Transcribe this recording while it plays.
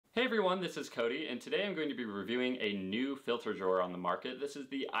Hey everyone, this is Cody, and today I'm going to be reviewing a new filter drawer on the market. This is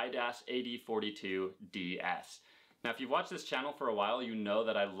the IDAS AD42-DS. Now, if you've watched this channel for a while, you know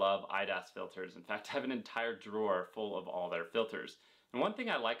that I love IDAS filters. In fact, I have an entire drawer full of all their filters. And one thing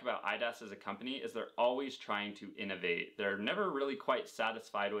I like about IDAS as a company is they're always trying to innovate. They're never really quite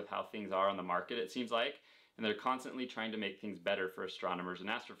satisfied with how things are on the market, it seems like, and they're constantly trying to make things better for astronomers and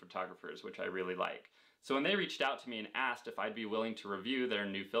astrophotographers, which I really like. So when they reached out to me and asked if I'd be willing to review their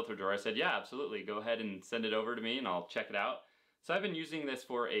new filter drawer, I said, yeah, absolutely, go ahead and send it over to me and I'll check it out. So I've been using this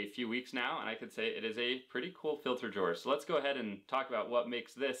for a few weeks now, and I could say it is a pretty cool filter drawer. So let's go ahead and talk about what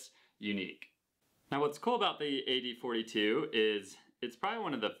makes this unique. Now what's cool about the AD42 is it's probably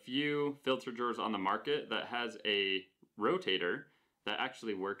one of the few filter drawers on the market that has a rotator that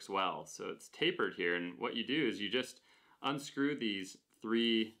actually works well. So it's tapered here, and what you do is you just unscrew these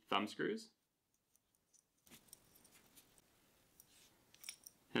 3 thumb screws.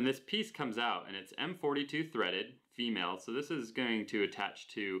 And this piece comes out, and it's M42 threaded, female, so this is going to attach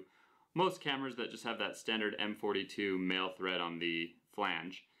to most cameras that just have that standard M42 male thread on the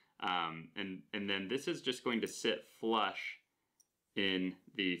flange. And then this is just going to sit flush in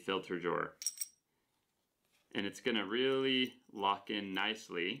the filter drawer. And it's going to really lock in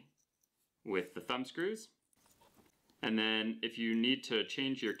nicely with the thumb screws. And then if you need to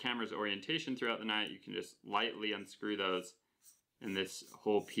change your camera's orientation throughout the night, you can just lightly unscrew those, and this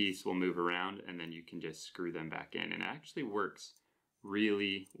whole piece will move around, and then you can just screw them back in, and it actually works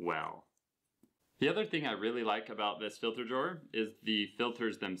really well. The other thing I really like about this filter drawer is the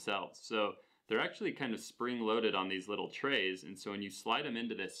filters themselves. So they're actually kind of spring-loaded on these little trays, and so when you slide them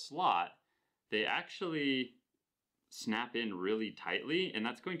into this slot, they actually snap in really tightly, and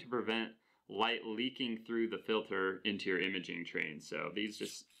that's going to prevent light leaking through the filter into your imaging train. So these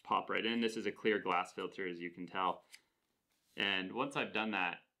just pop right in. This is a clear glass filter, as you can tell. And once I've done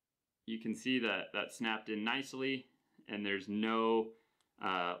that, you can see that that snapped in nicely, and there's no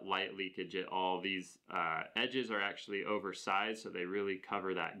light leakage at all. These edges are actually oversized, so they really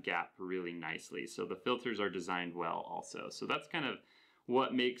cover that gap really nicely. So the filters are designed well also. So that's kind of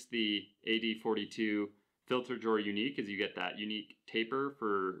what makes the AD42 filter drawer unique, is you get that unique taper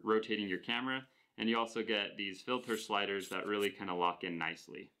for rotating your camera, and you also get these filter sliders that really kind of lock in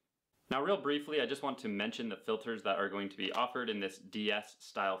nicely. Now real briefly, I just want to mention the filters that are going to be offered in this DS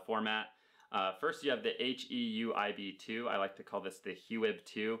style format. First you have the HEUIB-II. I like to call this the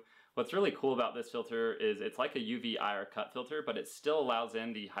HEUIB-II. What's really cool about this filter is it's like a UV IR cut filter, but it still allows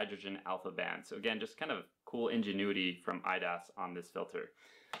in the hydrogen alpha band. So again, just kind of cool ingenuity from IDAS on this filter.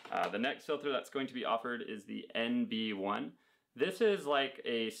 The next filter that's going to be offered is the NB-I. This is like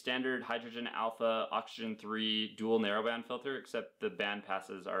a standard hydrogen alpha oxygen 3 dual narrowband filter, except the band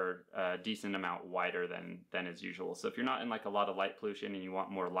passes are a decent amount wider than is usual. So if you're not in like a lot of light pollution and you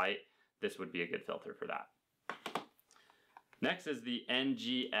want more light, this would be a good filter for that. Next is the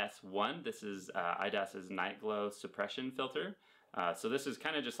NGS-I. This is IDAS's night glow suppression filter. So this is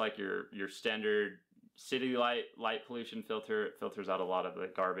kind of just like your standard city light pollution filter. It filters out a lot of the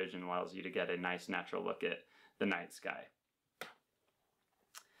garbage and allows you to get a nice natural look at the night sky.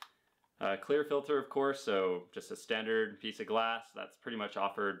 Clear filter, of course, so just a standard piece of glass. That's pretty much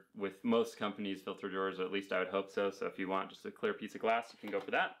offered with most companies' filter drawers, or at least I would hope so. So if you want just a clear piece of glass, you can go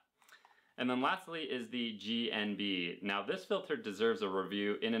for that. And then lastly is the GNB. Now this filter deserves a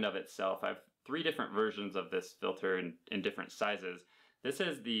review in and of itself. I have 3 different versions of this filter in different sizes. This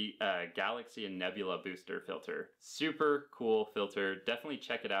is the Galaxy and Nebula Booster filter. Super cool filter. Definitely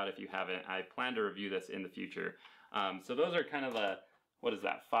check it out if you haven't. I plan to review this in the future. So those are kind of the, what is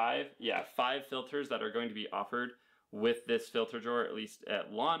that, 5? Yeah, 5 filters that are going to be offered with this filter drawer, at least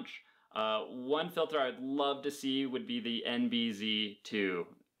at launch. One filter I'd love to see would be the NBZ-II.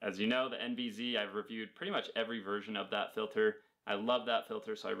 As you know, the NBZ, I've reviewed pretty much every version of that filter. I love that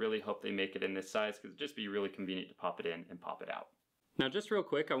filter, so I really hope they make it in this size, because it'd just be really convenient to pop it in and pop it out. Now just real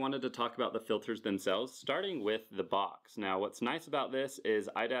quick, I wanted to talk about the filters themselves, starting with the box. Now what's nice about this is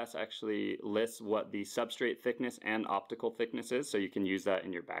IDAS actually lists what the substrate thickness and optical thickness is, so you can use that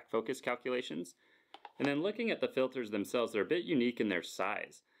in your back focus calculations. And then looking at the filters themselves, they're a bit unique in their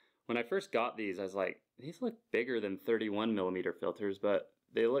size. When I first got these, I was like, these look bigger than 31mm filters, but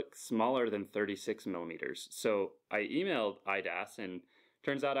they look smaller than 36mm. So I emailed IDAS, and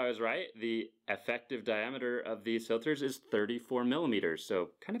turns out I was right. The effective diameter of these filters is 34mm, so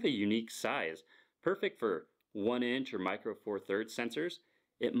kind of a unique size. Perfect for 1" or micro 4/3 sensors.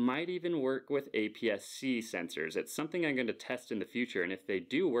 It might even work with APS-C sensors. It's something I'm going to test in the future, and if they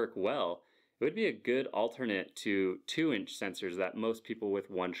do work well, it would be a good alternate to 2" sensors that most people with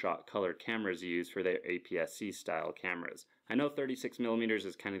one-shot color cameras use for their APS-C style cameras. I know 36 millimeters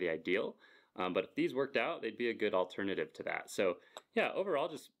is kind of the ideal, but if these worked out, they'd be a good alternative to that. So yeah, overall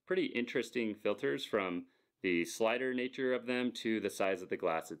just pretty interesting filters, from the slider nature of them to the size of the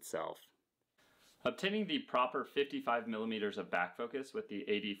glass itself. Obtaining the proper 55 millimeters of back focus with the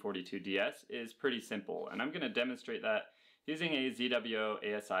AD42-DS is pretty simple, and I'm going to demonstrate that using a ZWO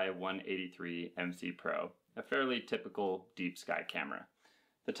ASI-183 MC Pro, a fairly typical deep sky camera.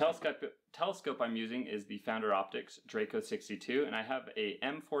 The telescope I'm using is the Founder Optics Draco 62, and I have a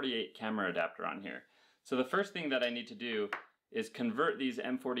M48 camera adapter on here. So the first thing that I need to do is convert these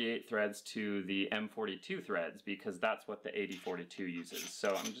M48 threads to the M42 threads, because that's what the AD42 uses. So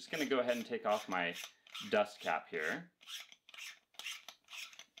I'm just going to go ahead and take off my dust cap here.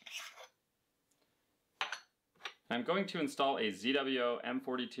 I'm going to install a ZWO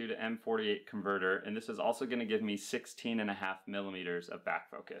M42 to M48 converter, and this is also going to give me 16.5 millimeters of back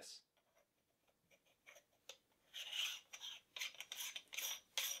focus.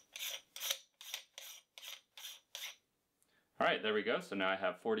 Alright, there we go. So now I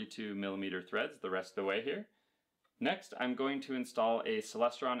have 42 millimeter threads the rest of the way here. Next, I'm going to install a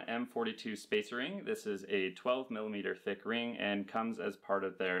Celestron M42 spacer ring. This is a 12 millimeter thick ring and comes as part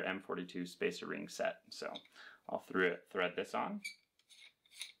of their M42 spacer ring set. So I'll thread this on.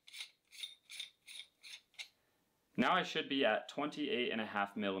 Now I should be at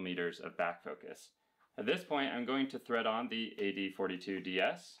 28.5 millimeters of back focus. At this point, I'm going to thread on the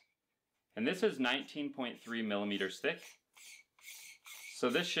AD42-DS, and this is 19.3 millimeters thick. So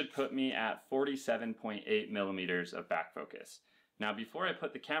this should put me at 47.8 millimeters of back focus. Now before I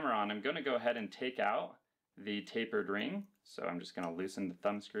put the camera on, I'm going to go ahead and take out the tapered ring. So I'm just going to loosen the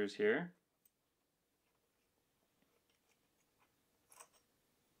thumb screws here.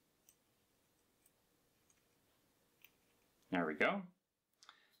 There we go.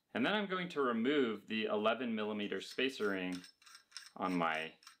 And then I'm going to remove the 11 millimeter spacer ring on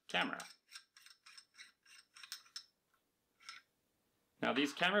my camera. Now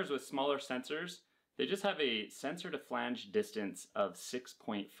these cameras with smaller sensors, they just have a sensor to flange distance of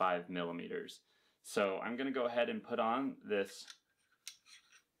 6.5 millimeters. So I'm going to go ahead and put on this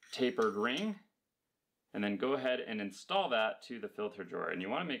tapered ring and then go ahead and install that to the filter drawer. And you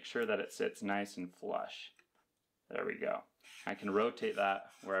want to make sure that it sits nice and flush. There we go. I can rotate that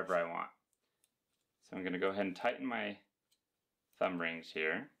wherever I want. So I'm going to go ahead and tighten my thumb rings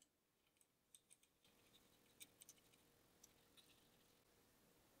here.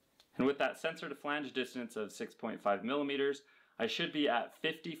 And with that sensor to flange distance of 6.5 millimeters, I should be at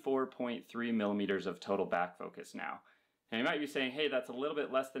 54.3 millimeters of total back focus now. And you might be saying, hey, that's a little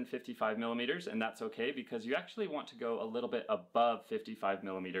bit less than 55 millimeters, and that's okay, because you actually want to go a little bit above 55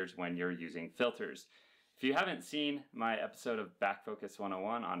 millimeters when you're using filters. If you haven't seen my episode of Back Focus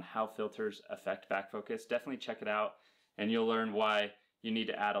 101 on how filters affect back focus, definitely check it out, and you'll learn why you need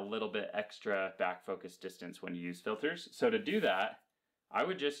to add a little bit extra back focus distance when you use filters. So to do that, I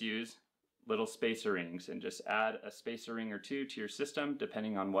would just use little spacer rings and just add a spacer ring or two to your system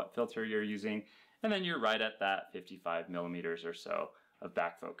depending on what filter you're using, and then you're right at that 55 millimeters or so of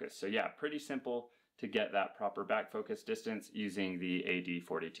back focus. So yeah, pretty simple to get that proper back focus distance using the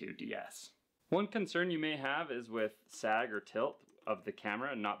AD42-DS. One concern you may have is with sag or tilt of the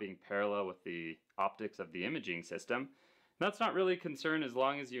camera and not being parallel with the optics of the imaging system. That's not really a concern as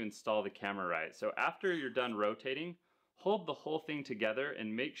long as you install the camera right. So after you're done rotating, hold the whole thing together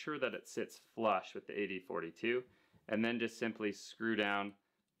and make sure that it sits flush with the AD42, and then just simply screw down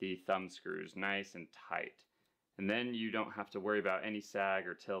the thumb screws nice and tight. And then you don't have to worry about any sag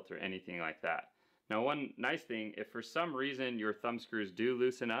or tilt or anything like that. Now one nice thing, if for some reason your thumb screws do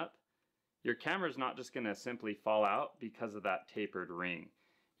loosen up, your camera's not just going to simply fall out because of that tapered ring.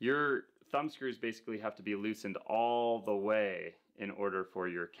 Your thumb screws basically have to be loosened all the way in order for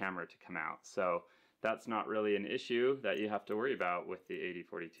your camera to come out. So that's not really an issue that you have to worry about with the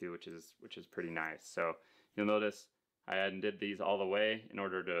AD42, which is pretty nice. So you'll notice I undid these all the way in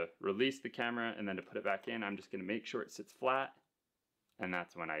order to release the camera, and then to put it back in, I'm just going to make sure it sits flat, and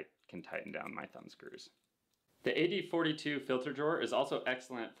that's when I can tighten down my thumb screws. The AD42 filter drawer is also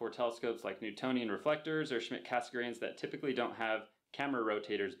excellent for telescopes like Newtonian reflectors or Schmidt-Cassegrains that typically don't have camera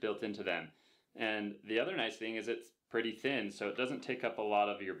rotators built into them. And the other nice thing is it's pretty thin, so it doesn't take up a lot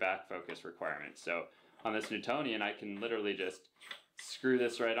of your back focus requirements. So on this Newtonian, I can literally just screw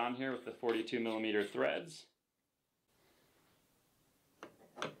this right on here with the 42 millimeter threads,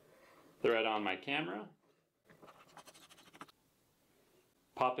 thread on my camera,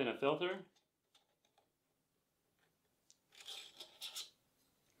 pop in a filter,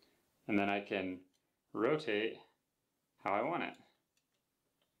 and then I can rotate how I want it.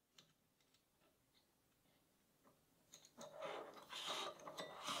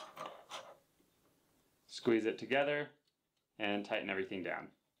 squeeze it together, and tighten everything down.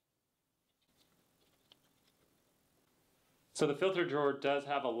 So the filter drawer does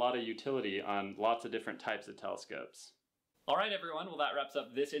have a lot of utility on lots of different types of telescopes. Alright everyone, well that wraps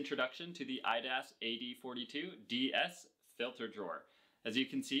up this introduction to the IDAS AD42-DS Filter Drawer. As you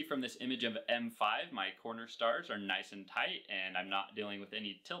can see from this image of M5, my corner stars are nice and tight and I'm not dealing with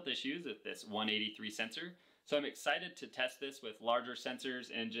any tilt issues with this 183 sensor. So I'm excited to test this with larger sensors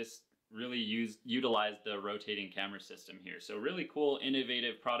and just really utilize the rotating camera system here. So really cool,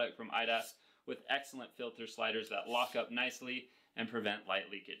 innovative product from IDAS with excellent filter sliders that lock up nicely and prevent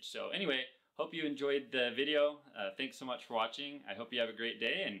light leakage. So anyway, hope you enjoyed the video. Thanks so much for watching. I hope you have a great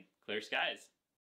day and clear skies.